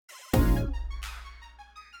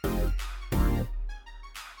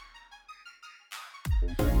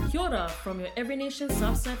Kia ora from your Every Nation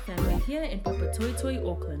Southside family here in Papatoetoe,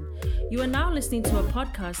 Auckland. You are now listening to a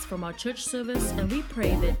podcast from our church service, and we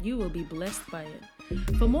pray that you will be blessed by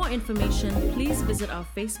it. For more information, please visit our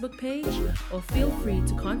Facebook page or feel free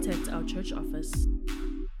to contact our church office.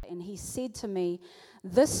 And he said to me,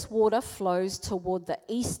 "This water flows toward the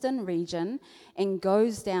eastern region and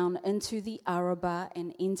goes down into the Araba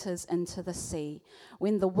and enters into the sea.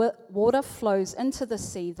 When the water flows into the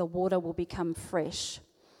sea, the water will become fresh.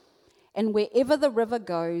 And wherever the river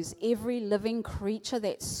goes, every living creature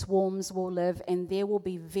that swarms will live, and there will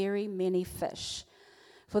be very many fish.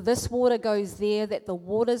 For this water goes there, that the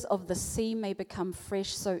waters of the sea may become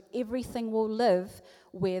fresh, so everything will live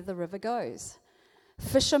where the river goes.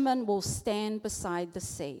 Fishermen will stand beside the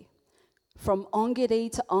sea. From Engedi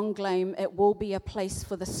to Onglaim, it will be a place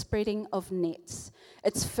for the spreading of nets.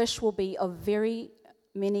 Its fish will be of very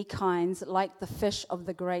many kinds, like the fish of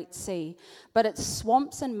the great sea. But its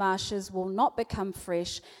swamps and marshes will not become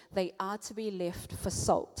fresh. They are to be left for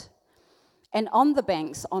salt. And on the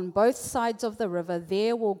banks, on both sides of the river,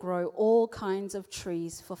 there will grow all kinds of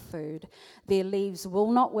trees for food. Their leaves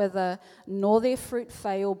will not wither, nor their fruit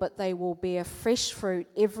fail, but they will bear fresh fruit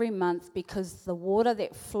every month, because the water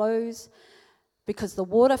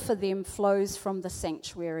for them flows from the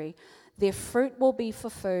sanctuary. Their fruit will be for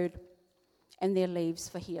food, and their leaves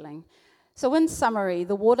for healing." So in summary,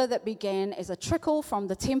 the water that began as a trickle from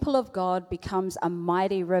the temple of God becomes a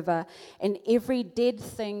mighty river, and every dead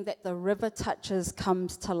thing that the river touches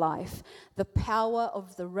comes to life. The power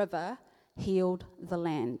of the river healed the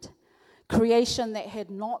land. Creation that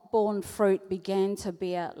had not borne fruit began to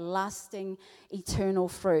bear lasting, eternal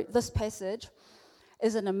fruit. This passage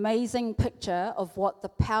is an amazing picture of what the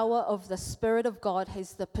power of the Spirit of God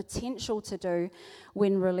has the potential to do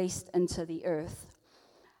when released into the earth.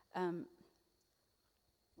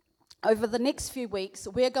 Over the next few weeks,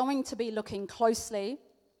 we're going to be looking closely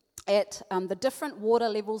at the different water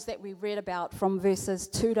levels that we read about from verses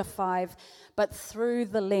 2 to 5, but through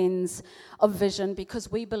the lens of vision,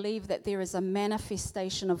 because we believe that there is a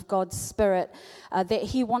manifestation of God's Spirit that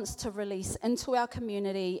He wants to release into our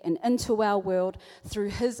community and into our world through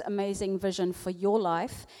His amazing vision for your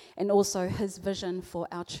life and also His vision for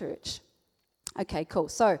our church. Okay, cool.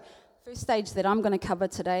 So, first stage that I'm going to cover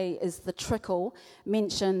today is the trickle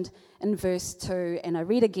mentioned in verse 2, and I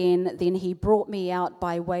read again, "Then he brought me out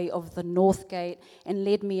by way of the north gate and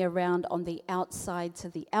led me around on the outside to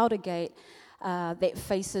the outer gate that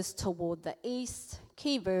faces toward the east."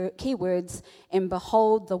 Key words, "and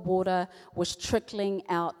behold, the water was trickling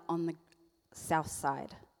out on the south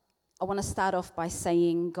side." I want to start off by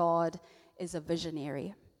saying God is a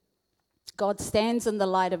visionary. God stands in the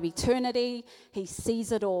light of eternity. He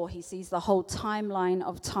sees it all. He sees the whole timeline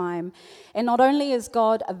of time. And not only is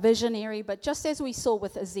God a visionary, but just as we saw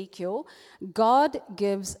with Ezekiel, God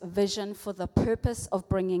gives vision for the purpose of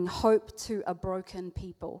bringing hope to a broken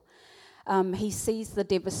people. He sees the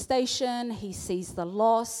devastation. He sees the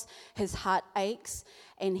loss. His heart aches,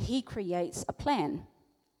 and He creates a plan.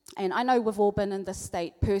 And I know we've all been in this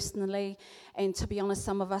state personally, and to be honest,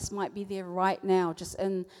 some of us might be there right now, just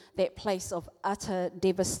in that place of utter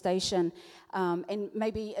devastation. And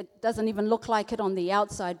maybe it doesn't even look like it on the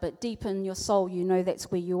outside, but deep in your soul, you know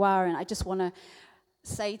that's where you are. And I just want to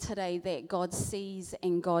say today that God sees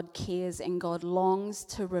and God cares and God longs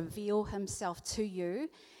to reveal Himself to you,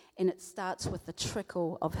 and it starts with the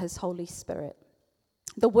trickle of His Holy Spirit.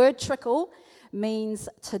 The word trickle means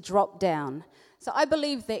to drop down. So I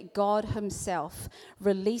believe that God Himself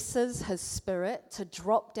releases His Spirit to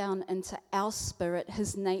drop down into our spirit,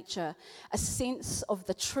 His nature, a sense of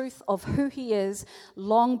the truth of who He is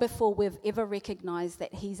long before we've ever recognized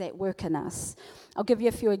that He's at work in us. I'll give you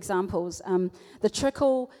a few examples. The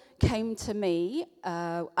trickle came to me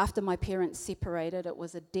after my parents separated. It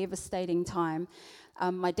was a devastating time.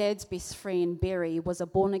 My dad's best friend, Barry, was a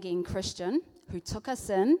born-again Christian who took us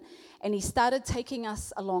in, and he started taking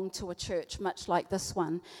us along to a church much like this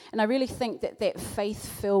one. And I really think that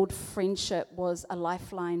faith-filled friendship was a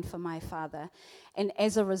lifeline for my father. And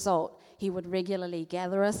as a result, he would regularly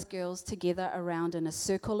gather us girls together around in a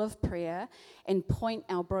circle of prayer and point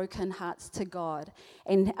our broken hearts to God.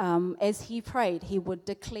 And as he prayed, he would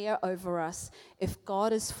declare over us, if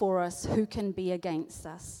God is for us, who can be against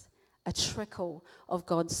us? A trickle of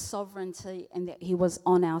God's sovereignty and that He was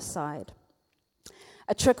on our side.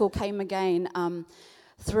 A trickle came again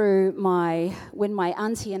through when my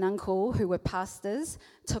auntie and uncle, who were pastors,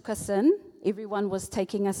 took us in. Everyone was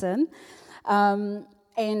taking us in.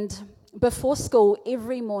 And before school,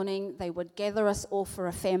 every morning, they would gather us all for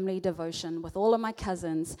a family devotion with all of my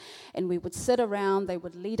cousins, and we would sit around. They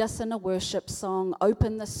would lead us in a worship song,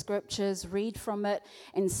 open the scriptures, read from it,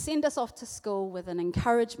 and send us off to school with an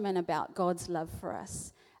encouragement about God's love for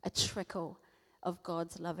us, a trickle of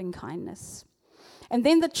God's loving kindness. And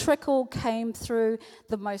then the trickle came through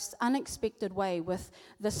the most unexpected way with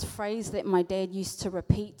this phrase that my dad used to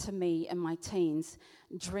repeat to me in my teens,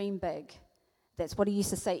 dream big. That's what he used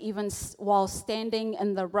to say, even while standing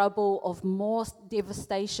in the rubble of more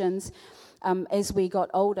devastations. As we got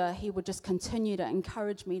older, he would just continue to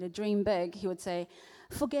encourage me to dream big. He would say,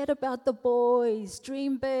 forget about the boys,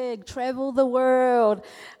 dream big, travel the world.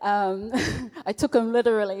 I took him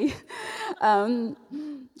literally.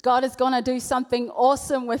 God is going to do something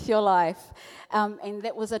awesome with your life. And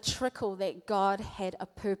that was a trickle that God had a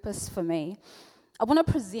purpose for me. I want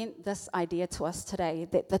to present this idea to us today,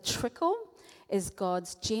 that the trickle is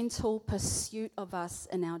God's gentle pursuit of us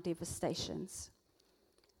in our devastations.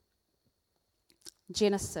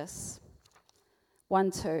 Genesis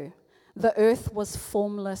 1:2. The earth was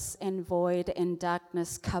formless and void, and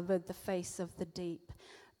darkness covered the face of the deep.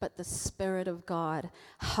 But the Spirit of God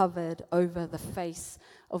hovered over the face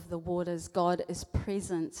of the waters. God is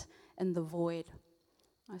present in the void.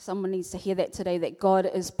 Someone needs to hear that today, that God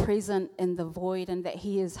is present in the void and that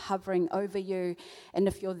He is hovering over you. And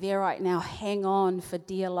if you're there right now, hang on for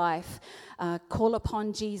dear life. Call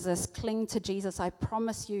upon Jesus, cling to Jesus. I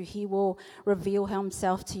promise you He will reveal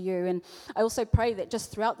Himself to you. And I also pray that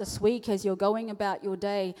just throughout this week, as you're going about your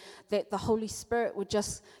day, that the Holy Spirit would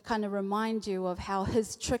just kind of remind you of how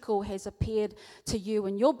His trickle has appeared to you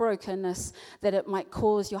in your brokenness, that it might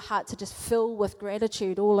cause your heart to just fill with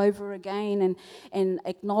gratitude all over again and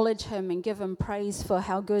acknowledge Him and give Him praise for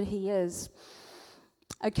how good He is.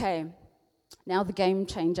 Okay, now the game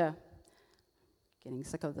changer. Getting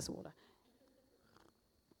sick of this water.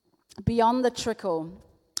 Beyond the trickle,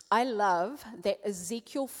 I love that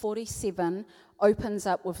Ezekiel 47 opens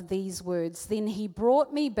up with these words. Then he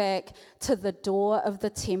brought me back to the door of the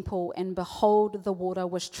temple, and behold, the water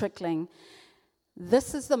was trickling.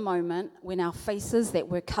 This is the moment when our faces that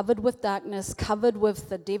were covered with darkness, covered with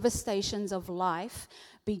the devastations of life,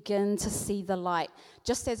 begin to see the light.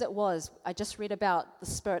 Just as it was, I just read about the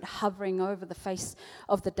Spirit hovering over the face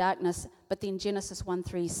of the darkness, but then Genesis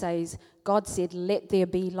 1:3 says, God said, let there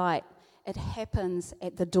be light. It happens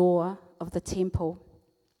at the door of the temple.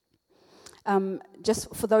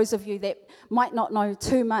 Just for those of you that might not know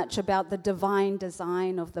too much about the divine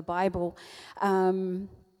design of the Bible,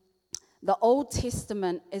 the Old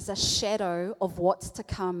Testament is a shadow of what's to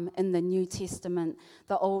come in the New Testament.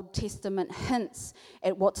 The Old Testament hints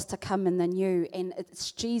at what's to come in the New, and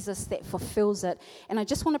it's Jesus that fulfills it. And I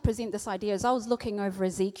just want to present this idea. As I was looking over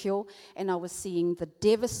Ezekiel, and I was seeing the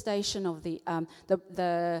devastation of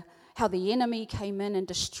how the enemy came in and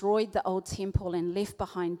destroyed the old temple and left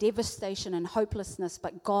behind devastation and hopelessness,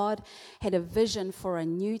 but God had a vision for a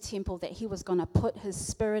new temple that He was going to put His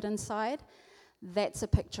Spirit inside. That's a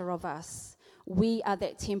picture of us. We are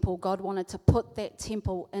that temple. God wanted to put that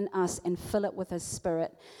temple in us and fill it with His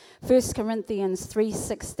Spirit. 1 Corinthians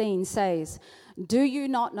 3:16 says, do you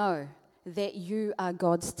not know that you are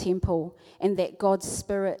God's temple and that God's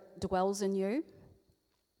Spirit dwells in you?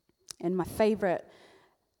 And my favorite,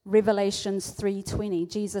 Revelations 3:20,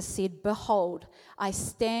 Jesus said, behold, I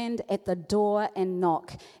stand at the door and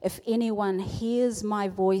knock. If anyone hears my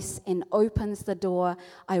voice and opens the door,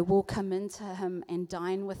 I will come into him and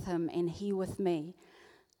dine with him and he with me.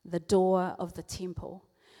 The door of the temple.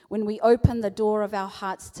 When we open the door of our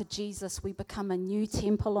hearts to Jesus, we become a new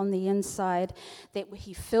temple on the inside that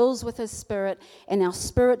He fills with His Spirit, and our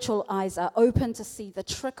spiritual eyes are open to see the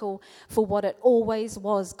trickle for what it always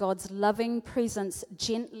was, God's loving presence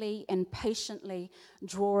gently and patiently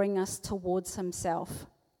drawing us towards Himself.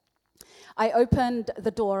 I opened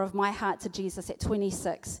the door of my heart to Jesus at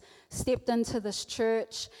 26, stepped into this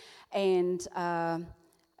church and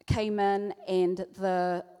came in, and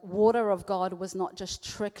the water of God was not just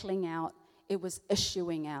trickling out, it was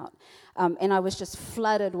issuing out. And I was just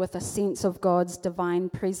flooded with a sense of God's divine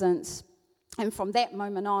presence. And from that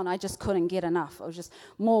moment on, I just couldn't get enough. It was just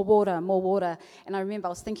more water, more water. And I remember I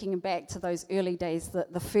was thinking back to those early days,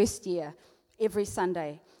 the first year, every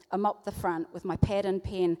Sunday, I'm up the front with my pad and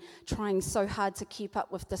pen, trying so hard to keep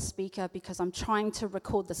up with the speaker because I'm trying to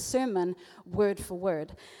record the sermon word for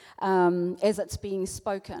word as it's being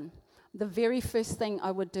spoken. The very first thing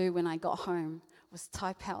I would do when I got home was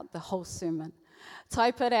type out the whole sermon.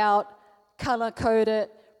 Type it out, color code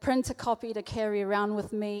it, print a copy to carry around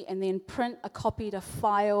with me, and then print a copy to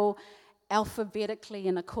file alphabetically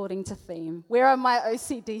and according to theme. Where are my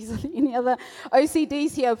OCDs? Any other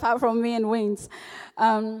OCDs here apart from me and Weens?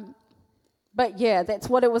 But yeah, that's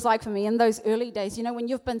what it was like for me in those early days. You know, when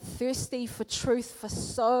you've been thirsty for truth for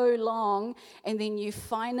so long and then you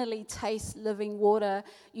finally taste living water,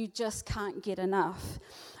 you just can't get enough.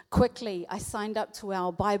 Quickly, I signed up to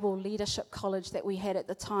our Bible leadership college that we had at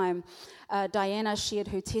the time. Diana shared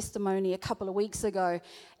her testimony a couple of weeks ago.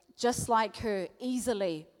 Just like her,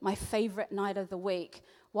 easily my favorite night of the week.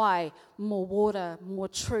 Why? More water, more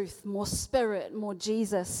truth, more spirit, more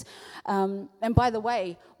Jesus. And by the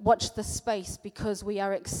way, watch the space, because we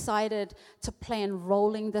are excited to plan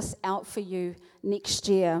rolling this out for you next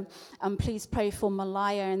year. Please pray for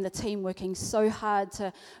Malaya and the team working so hard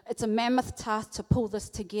it's a mammoth task to pull this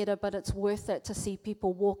together, but it's worth it to see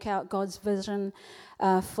people walk out God's vision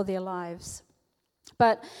for their lives.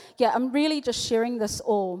 But yeah, I'm really just sharing this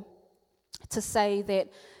all to say that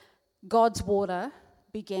God's water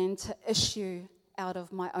began to issue out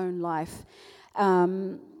of my own life.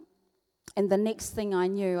 And the next thing I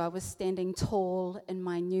knew, I was standing tall in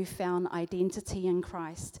my newfound identity in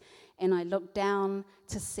Christ. And I looked down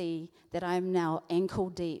to see that I am now ankle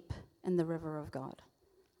deep in the river of God.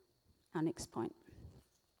 Our next point.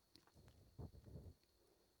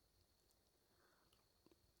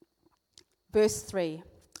 Verse 3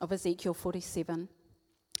 of Ezekiel 47.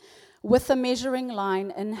 With a measuring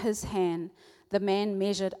line in his hand, the man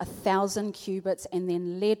measured 1,000 cubits and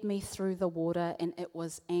then led me through the water, and it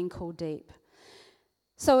was ankle deep.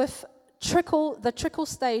 So if the trickle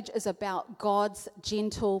stage is about God's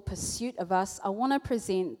gentle pursuit of us, I want to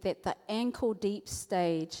present that the ankle deep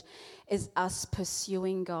stage is us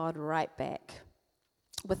pursuing God right back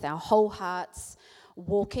with our whole hearts,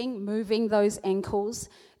 walking, moving those ankles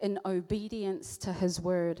in obedience to his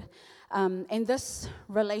word. And this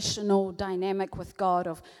relational dynamic with God,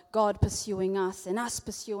 of God pursuing us and us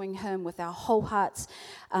pursuing him with our whole hearts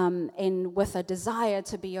and with a desire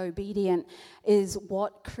to be obedient, is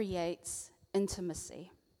what creates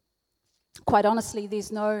intimacy. Quite honestly,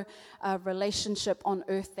 there's no relationship on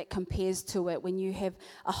earth that compares to it. When you have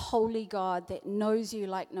a holy God that knows you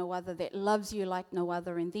like no other, that loves you like no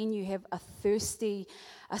other, and then you have a thirsty,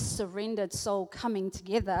 a surrendered soul coming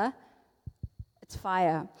together, it's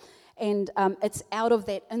fire. And it's out of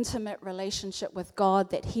that intimate relationship with God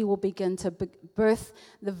that he will begin to birth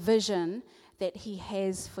the vision that he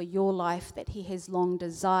has for your life, that he has long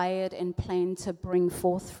desired and planned to bring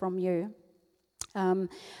forth from you.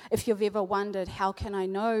 If you've ever wondered, how can I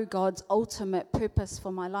know God's ultimate purpose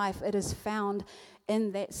for my life? It is found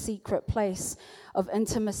in that secret place of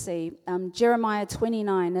intimacy. Jeremiah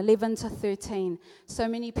 29, 11 to 13. So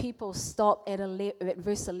many people stop at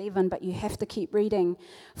verse 11, but you have to keep reading.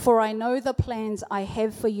 For I know the plans I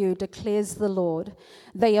have for you, declares the Lord.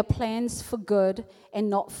 They are plans for good and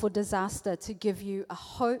not for disaster, to give you a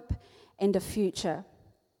hope and a future.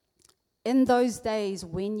 In those days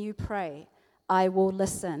when you pray, I will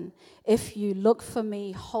listen. If you look for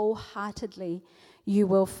me wholeheartedly, you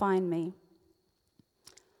will find me.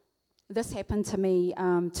 This happened to me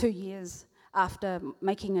 2 years after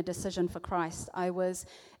making a decision for Christ. I was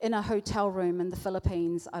in a hotel room in the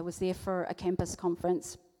Philippines. I was there for a campus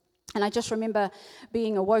conference. And I just remember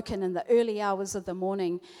being awoken in the early hours of the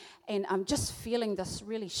morning, and I'm just feeling this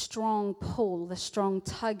really strong pull, this strong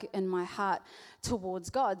tug in my heart towards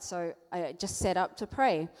God. So I just sat up to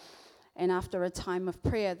pray. And after a time of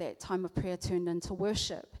prayer, that time of prayer turned into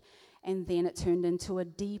worship. And then it turned into a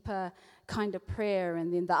deeper kind of prayer,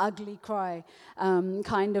 and then the ugly cry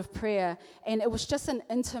kind of prayer. And it was just an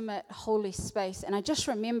intimate, holy space. And I just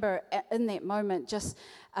remember in that moment just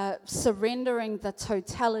surrendering the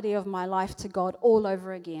totality of my life to God all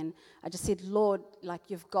over again. I just said, Lord, like,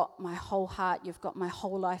 you've got my whole heart, you've got my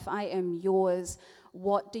whole life. I am yours.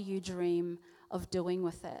 What do you dream of doing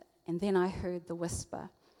with it? And then I heard the whisper.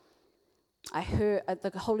 I heard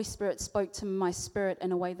the Holy Spirit spoke to my spirit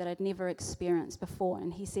in a way that I'd never experienced before.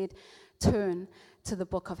 And he said, turn to the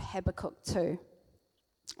book of Habakkuk 2.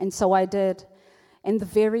 And so I did. And the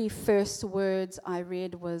very first words I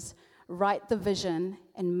read was, write the vision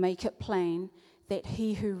and make it plain, that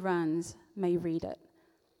he who runs may read it.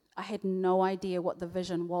 I had no idea what the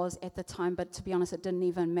vision was at the time, but to be honest, it didn't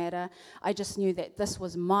even matter. I just knew that this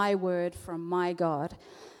was my word from my God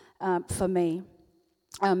for me.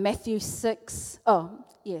 Matthew 6,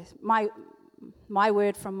 my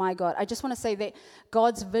word from my God. I just want to say that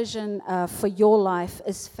God's vision for your life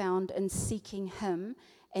is found in seeking him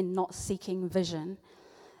and not seeking vision.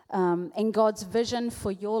 And God's vision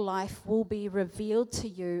for your life will be revealed to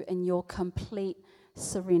you in your complete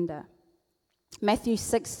surrender. Matthew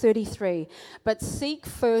 6:33. But seek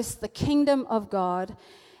first the kingdom of God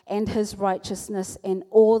and his righteousness, and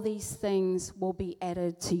all these things will be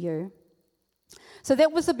added to you. So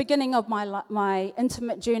that was the beginning of my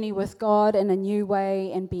intimate journey with God in a new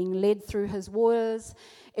way and being led through his waters.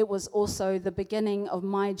 It was also the beginning of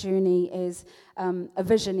my journey as a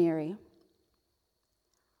visionary.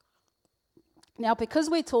 Now, because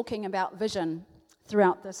we're talking about vision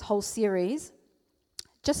throughout this whole series,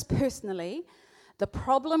 just personally, the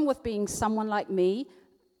problem with being someone like me,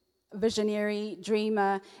 visionary,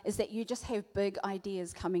 dreamer, is that you just have big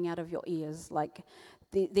ideas coming out of your ears. Like,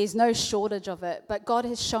 there's no shortage of it. But God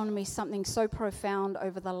has shown me something so profound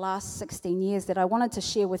over the last 16 years that I wanted to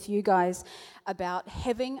share with you guys about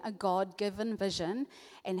having a God-given vision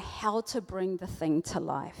and how to bring the thing to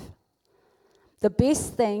life. The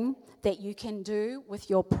best thing that you can do with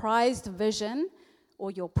your prized vision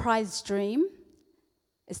or your prized dream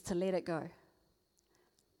is to let it go.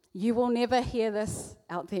 You will never hear this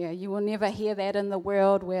out there. You will never hear that in the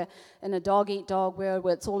world where, in a dog-eat-dog world,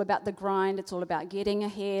 where it's all about the grind, it's all about getting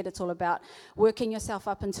ahead, it's all about working yourself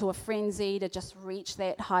up into a frenzy to just reach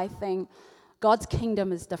that high thing. God's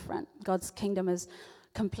kingdom is different. God's kingdom is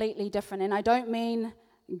completely different. And I don't mean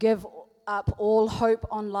give up all hope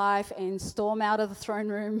on life and storm out of the throne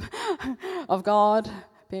room of God.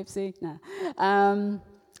 Pepsi? No.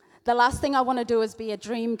 The last thing I want to do is be a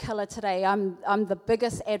dream killer today. I'm the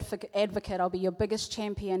biggest advocate. I'll be your biggest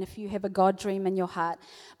champion if you have a God dream in your heart.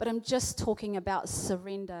 But I'm just talking about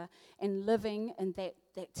surrender and living in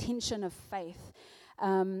that tension of faith.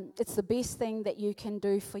 It's the best thing that you can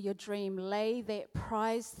do for your dream. Lay that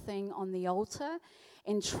prized thing on the altar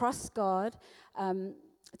and trust God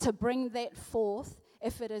to bring that forth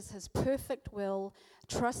if it is his perfect will.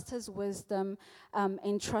 Trust his wisdom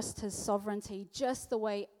and trust his sovereignty, just the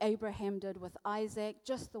way Abraham did with Isaac,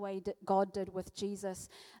 just the way God did with Jesus.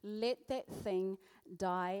 Let that thing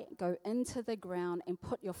die, go into the ground, and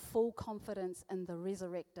put your full confidence in the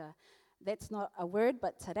resurrector. That's not a word,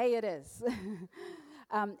 but today it is.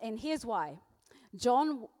 And here's why.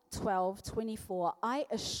 John 12:24, I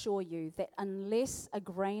assure you that unless a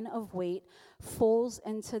grain of wheat falls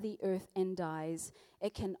into the earth and dies,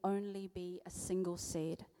 it can only be a single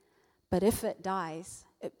seed. But if it dies,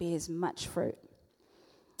 it bears much fruit.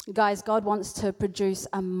 Guys, God wants to produce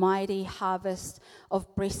a mighty harvest of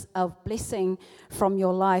blessing from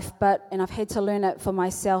your life. And I've had to learn it for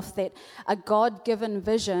myself, that a God-given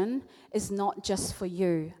vision is not just for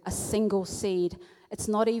you, a single seed. It's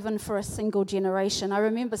not even for a single generation. I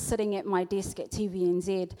remember sitting at my desk at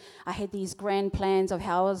TVNZ. I had these grand plans of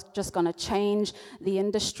how I was just going to change the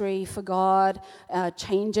industry for God,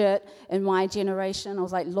 change it in my generation. I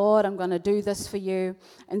was like, Lord, I'm going to do this for you.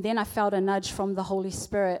 And then I felt a nudge from the Holy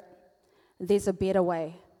Spirit. There's a better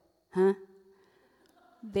way.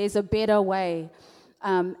 There's a better way.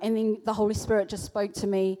 And then the Holy Spirit just spoke to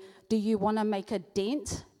me. Do you want to make a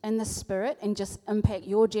dent in the Spirit and just impact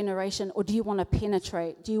your generation, or do you want to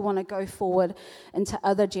penetrate? Do you want to go forward into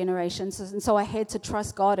other generations? And so I had to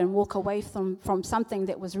trust God and walk away from something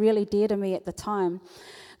that was really dear to me at the time.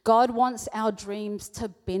 God wants our dreams to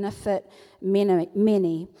benefit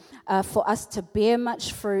many, for us to bear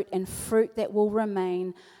much fruit, and fruit that will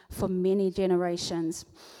remain for many generations.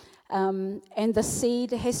 And the seed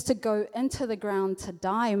has to go into the ground to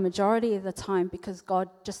die majority of the time, because God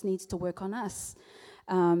just needs to work on us.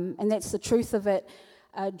 And that's the truth of it.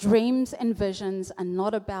 Dreams and visions are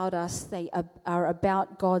not about us. They are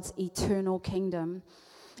about God's eternal kingdom.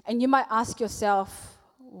 And you might ask yourself,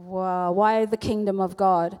 well, why the kingdom of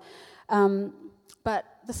God? But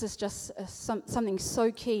this is just something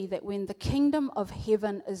so key, that when the kingdom of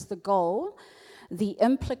heaven is the goal, the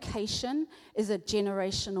implication is a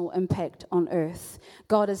generational impact on earth.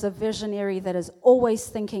 God is a visionary that is always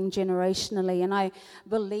thinking generationally, and I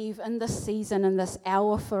believe in this season, in this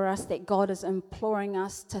hour for us, that God is imploring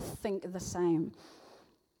us to think the same.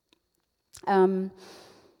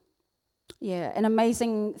 An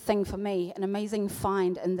amazing thing for me, an amazing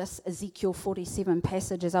find in this Ezekiel 47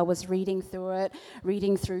 passage as I was reading through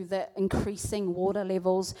the increasing water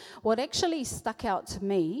levels. What actually stuck out to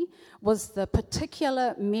me was the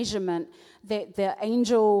particular measurement that the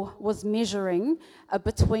angel was measuring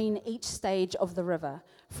between each stage of the river.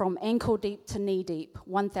 From ankle deep to knee deep,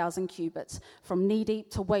 1,000 cubits. From knee deep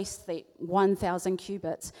to waist deep, 1,000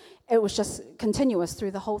 cubits. It was just continuous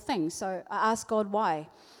through the whole thing. So I asked God why.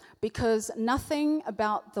 because nothing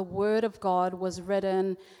about the Word of God was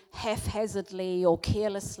written haphazardly or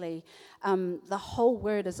carelessly. The whole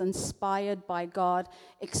Word is inspired by God,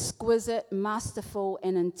 exquisite, masterful,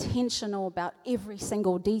 and intentional about every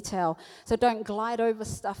single detail. So don't glide over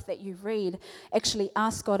stuff that you read. Actually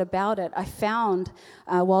ask God about it. I found,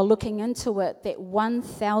 while looking into it, that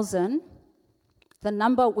 1,000,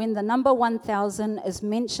 when the number 1,000 is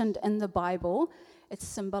mentioned in the Bible, it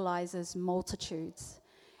symbolizes multitudes.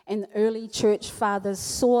 And early church fathers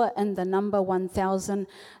saw in the number 1,000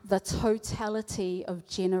 the totality of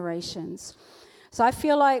generations. So I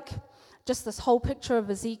feel like just this whole picture of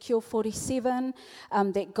Ezekiel 47,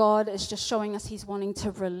 that God is just showing us He's wanting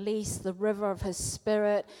to release the river of His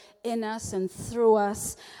Spirit in us and through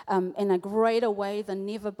us in a greater way than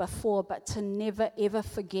never before, but to never ever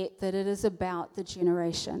forget that it is about the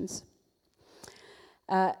generations.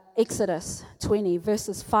 Exodus 20,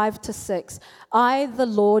 verses 5 to 6. I, the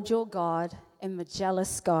Lord your God, am a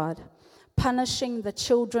jealous God, punishing the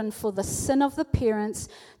children for the sin of the parents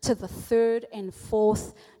to the third and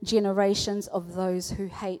fourth generations of those who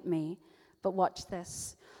hate me. But watch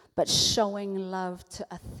this. But showing love to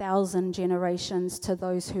 1,000 generations to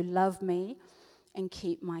those who love me and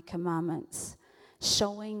keep my commandments.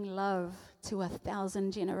 Showing love to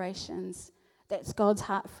 1,000 generations. That's God's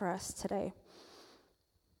heart for us today.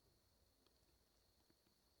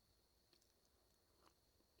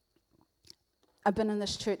 I've been in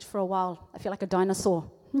this church for a while. I feel like a dinosaur.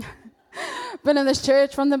 Been in this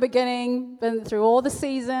church from the beginning, been through all the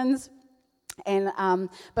seasons, and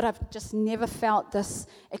but I've just never felt this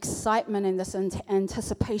excitement and this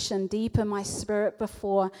anticipation deep in my spirit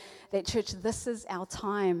before. That church, this is our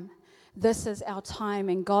time. This is our time,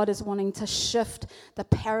 and God is wanting to shift the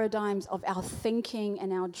paradigms of our thinking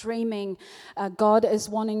and our dreaming. God is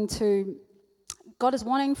wanting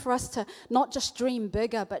for us to not just dream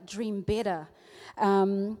bigger, but dream better.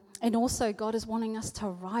 And also, God is wanting us to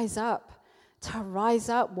rise up,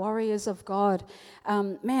 warriors of God.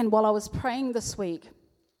 While I was praying this week,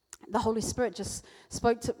 the Holy Spirit just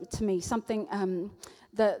spoke to me something,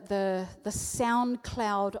 the sound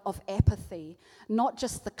cloud of apathy. Not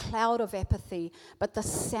just the cloud of apathy, but the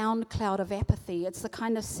sound cloud of apathy. It's the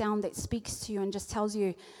kind of sound that speaks to you and just tells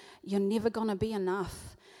you, you're never going to be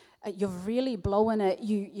enough. You're really blowing it.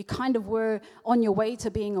 You kind of were on your way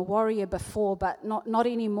to being a warrior before, but not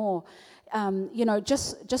anymore.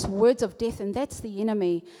 Just words of death, and that's the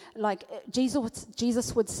enemy. Like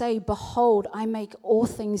Jesus would say, behold, I make all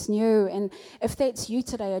things new. And if that's you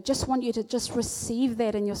today, I just want you to just receive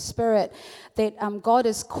that in your spirit, that God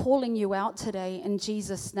is calling you out today in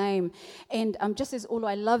Jesus' name. And just as Ulu,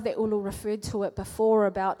 I love that Ulu referred to it before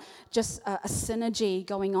about just a synergy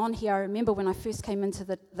going on here. I remember when I first came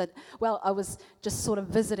into I was just sort of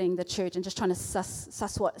visiting the church and just trying to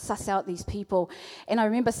suss out these people. And I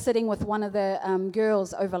remember sitting with one of the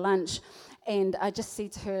girls over lunch, and I just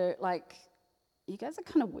said to her, like, you guys are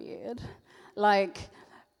kind of weird. Like,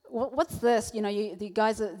 what's this? You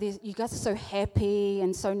guys are so happy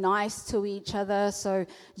and so nice to each other, so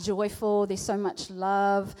joyful. There's so much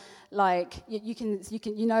love. Like, you can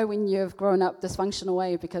when you've grown up dysfunctional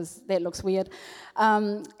way, because that looks weird.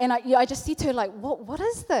 And I just said to her, like, what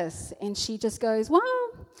is this? And she just goes, well,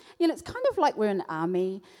 it's kind of like we're an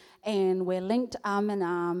army, and we're linked arm in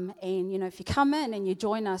arm, and if you come in and you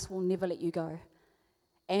join us, we'll never let you go.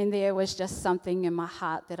 And there was just something in my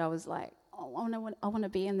heart that I was like, I want to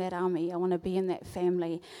be in that army. I want to be in that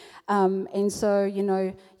family. And so,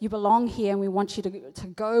 you belong here, and we want you to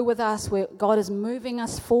go with us where God is moving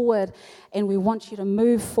us forward, and we want you to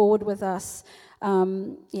move forward with us.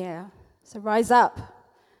 So rise up,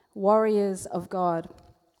 warriors of God.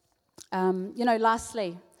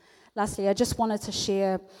 Lastly, I just wanted to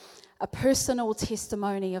share a personal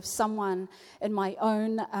testimony of someone in my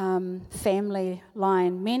own family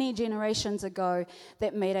line many generations ago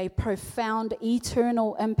that made a profound,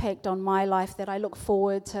 eternal impact on my life that I look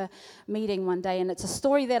forward to meeting one day. And it's a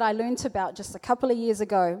story that I learned about just a couple of years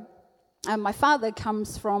ago. My father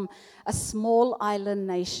comes from a small island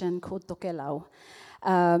nation called Tokelau,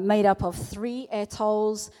 made up of 3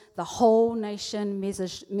 atolls. The whole nation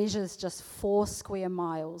measures just 4 square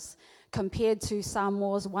miles. Compared to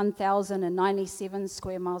Samoa's 1,097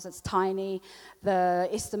 square miles, it's tiny. The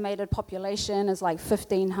estimated population is like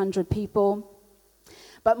 1,500 people.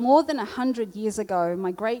 But more than 100 years ago,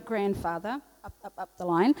 my great-grandfather, up the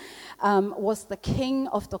line, was the king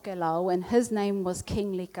of Tokelau, and his name was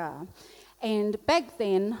King Lika. And back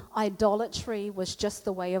then, idolatry was just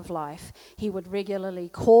the way of life. He would regularly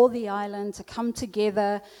call the island to come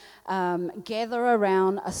together, gather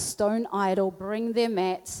around a stone idol, bring their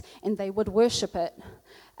mats, and they would worship it.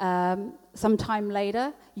 Sometime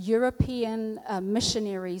later, European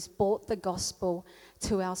missionaries brought the gospel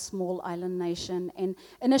to our small island nation. And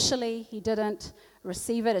initially, he didn't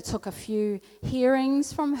receive it. It took a few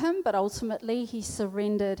hearings from him, but ultimately, he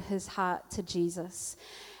surrendered his heart to Jesus.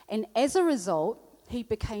 And as a result, he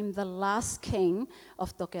became the last king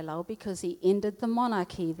of Tokelau because he ended the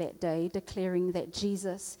monarchy that day, declaring that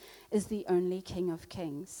Jesus is the only King of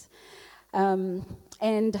Kings. And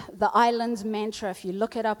the island's mantra, if you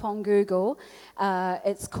look it up on Google,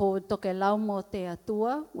 it's called Tokelau mo te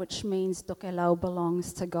atua, which means Tokelau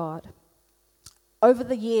belongs to God. Over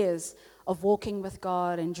the years of walking with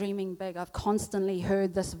God and dreaming big, I've constantly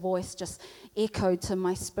heard this voice just echo to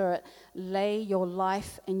my spirit: lay your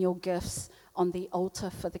life and your gifts on the altar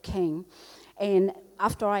for the King. And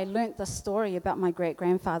after I learnt the story about my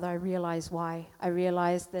great-grandfather, I realized why. I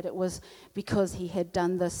realized that it was because he had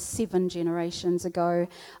done this 7 generations ago.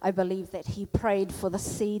 I believe that he prayed for the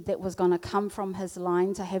seed that was going to come from his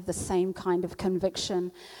line to have the same kind of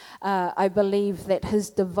conviction. I believe that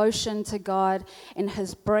his devotion to God and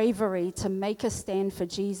his bravery to make a stand for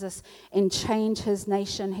Jesus and change his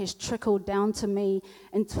nation has trickled down to me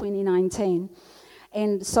in 2019.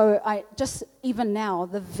 And so even now,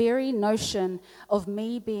 the very notion of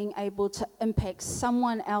me being able to impact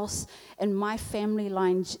someone else in my family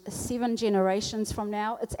line 7 generations from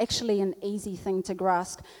now, it's actually an easy thing to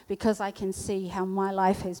grasp because I can see how my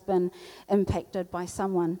life has been impacted by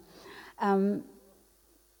someone. In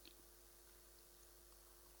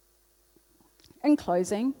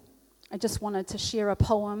closing, I just wanted to share a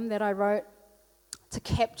poem that I wrote to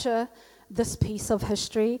capture this piece of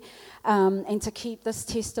history and to keep this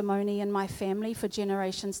testimony in my family for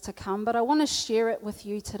generations to come. But I want to share it with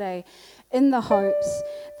you today in the hopes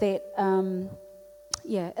that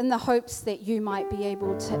you might be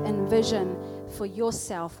able to envision for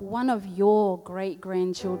yourself one of your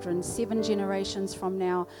great-grandchildren 7 generations from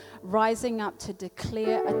now rising up to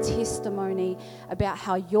declare a testimony about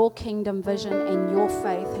how your kingdom vision and your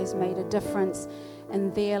faith has made a difference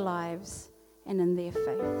in their lives and in their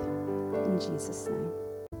faith. In Jesus' name.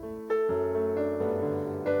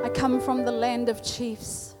 I come from the land of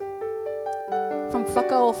chiefs, from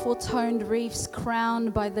whakaofotoned reefs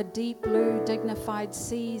crowned by the deep blue dignified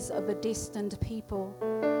seas of a destined people.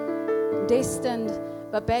 Destined,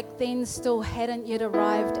 but back then still hadn't yet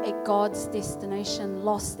arrived at God's destination,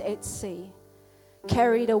 lost at sea,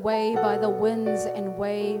 carried away by the winds and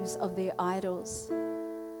waves of their idols.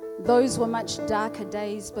 Those were much darker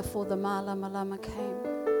days before the Mala Malama came.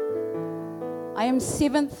 I am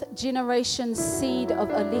 7th generation seed of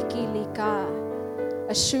Aliki Lika,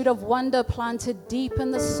 a shoot of wonder planted deep in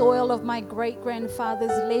the soil of my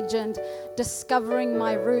great-grandfather's legend, discovering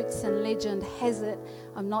my roots, and legend has it,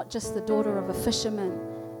 I'm not just the daughter of a fisherman,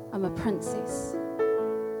 I'm a princess.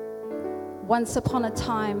 Once upon a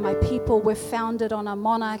time, my people were founded on a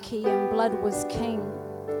monarchy and blood was king.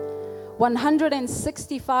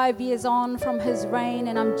 165 years on from his reign,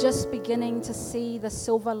 and I'm just beginning to see the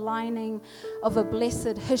silver lining of a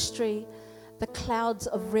blessed history, the clouds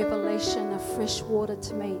of revelation of fresh water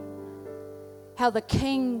to me. How the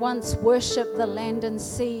king once worshipped the land and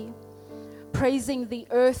sea, praising the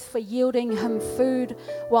earth for yielding him food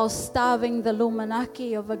while starving the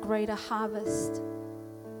lumanaki of a greater harvest.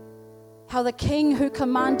 How the king who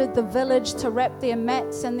commanded the village to wrap their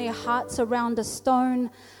mats and their hearts around a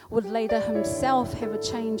stone would later himself have a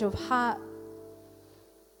change of heart.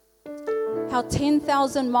 How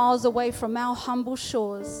 10,000 miles away from our humble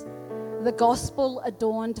shores, the gospel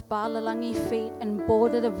adorned Balalangi feet and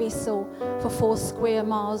boarded a vessel for 4 square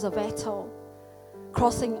miles of atoll,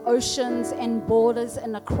 crossing oceans and borders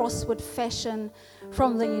in a crossword fashion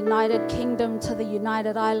from the United Kingdom to the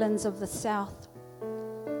United Islands of the South.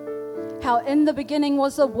 How in the beginning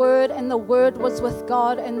was the Word, and the Word was with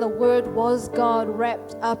God, and the Word was God,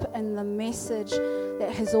 wrapped up in the message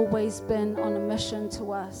that has always been on a mission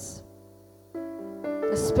to us.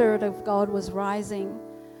 The Spirit of God was rising,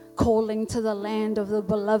 calling to the land of the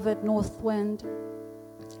beloved north wind.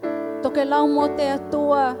 Tokelau mo te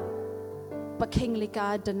atua, but King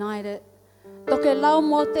Lika denied it. Tokelau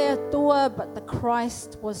mo te atua, but the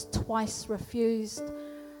Christ was twice refused.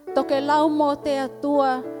 Tokelau mo te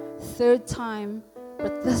atua, 3rd time,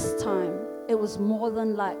 but this time it was more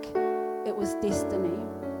than luck, it was destiny.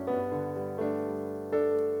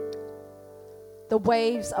 The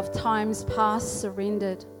waves of times past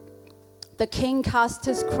surrendered. The king cast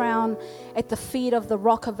his crown at the feet of the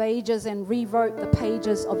Rock of Ages and rewrote the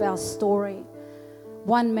pages of our story.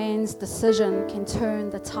 One man's decision can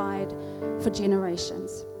turn the tide for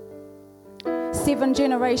generations. 7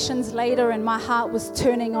 generations later, and my heart was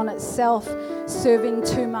turning on itself, serving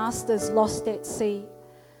 2 masters lost at sea.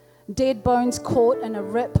 Dead bones caught in a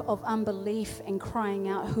rip of unbelief and crying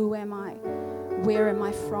out, who am I? Where am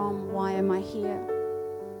I from? Why am I here?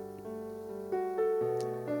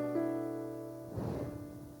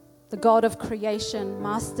 The God of creation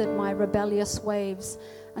mastered my rebellious waves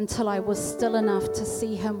until I was still enough to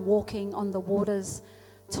see him walking on the waters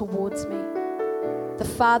towards me. The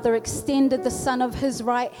Father extended the Son of his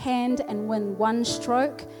right hand, and when one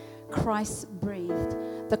stroke, Christ breathed.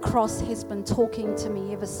 The cross has been talking to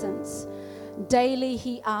me ever since. Daily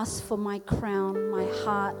he asks for my crown, my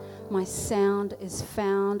heart, my sound is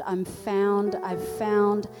found. I'm found, I've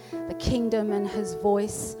found the kingdom in his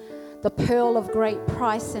voice, the pearl of great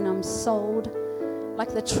price, and I'm sold.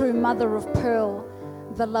 Like the true mother of pearl,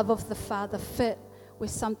 the love of the Father fit where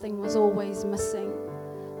something was always missing.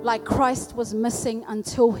 Like Christ was missing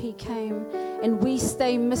until he came, and we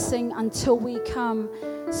stay missing until we come.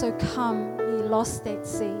 So come, ye lost at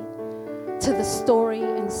sea, to the story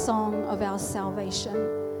and song of our salvation,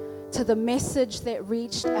 to the message that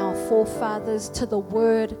reached our forefathers, to the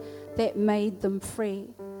word that made them free,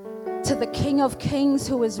 to the King of Kings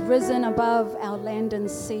who is risen above our land and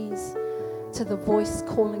seas, to the voice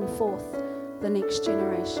calling forth the next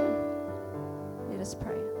generation. Let us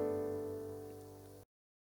pray.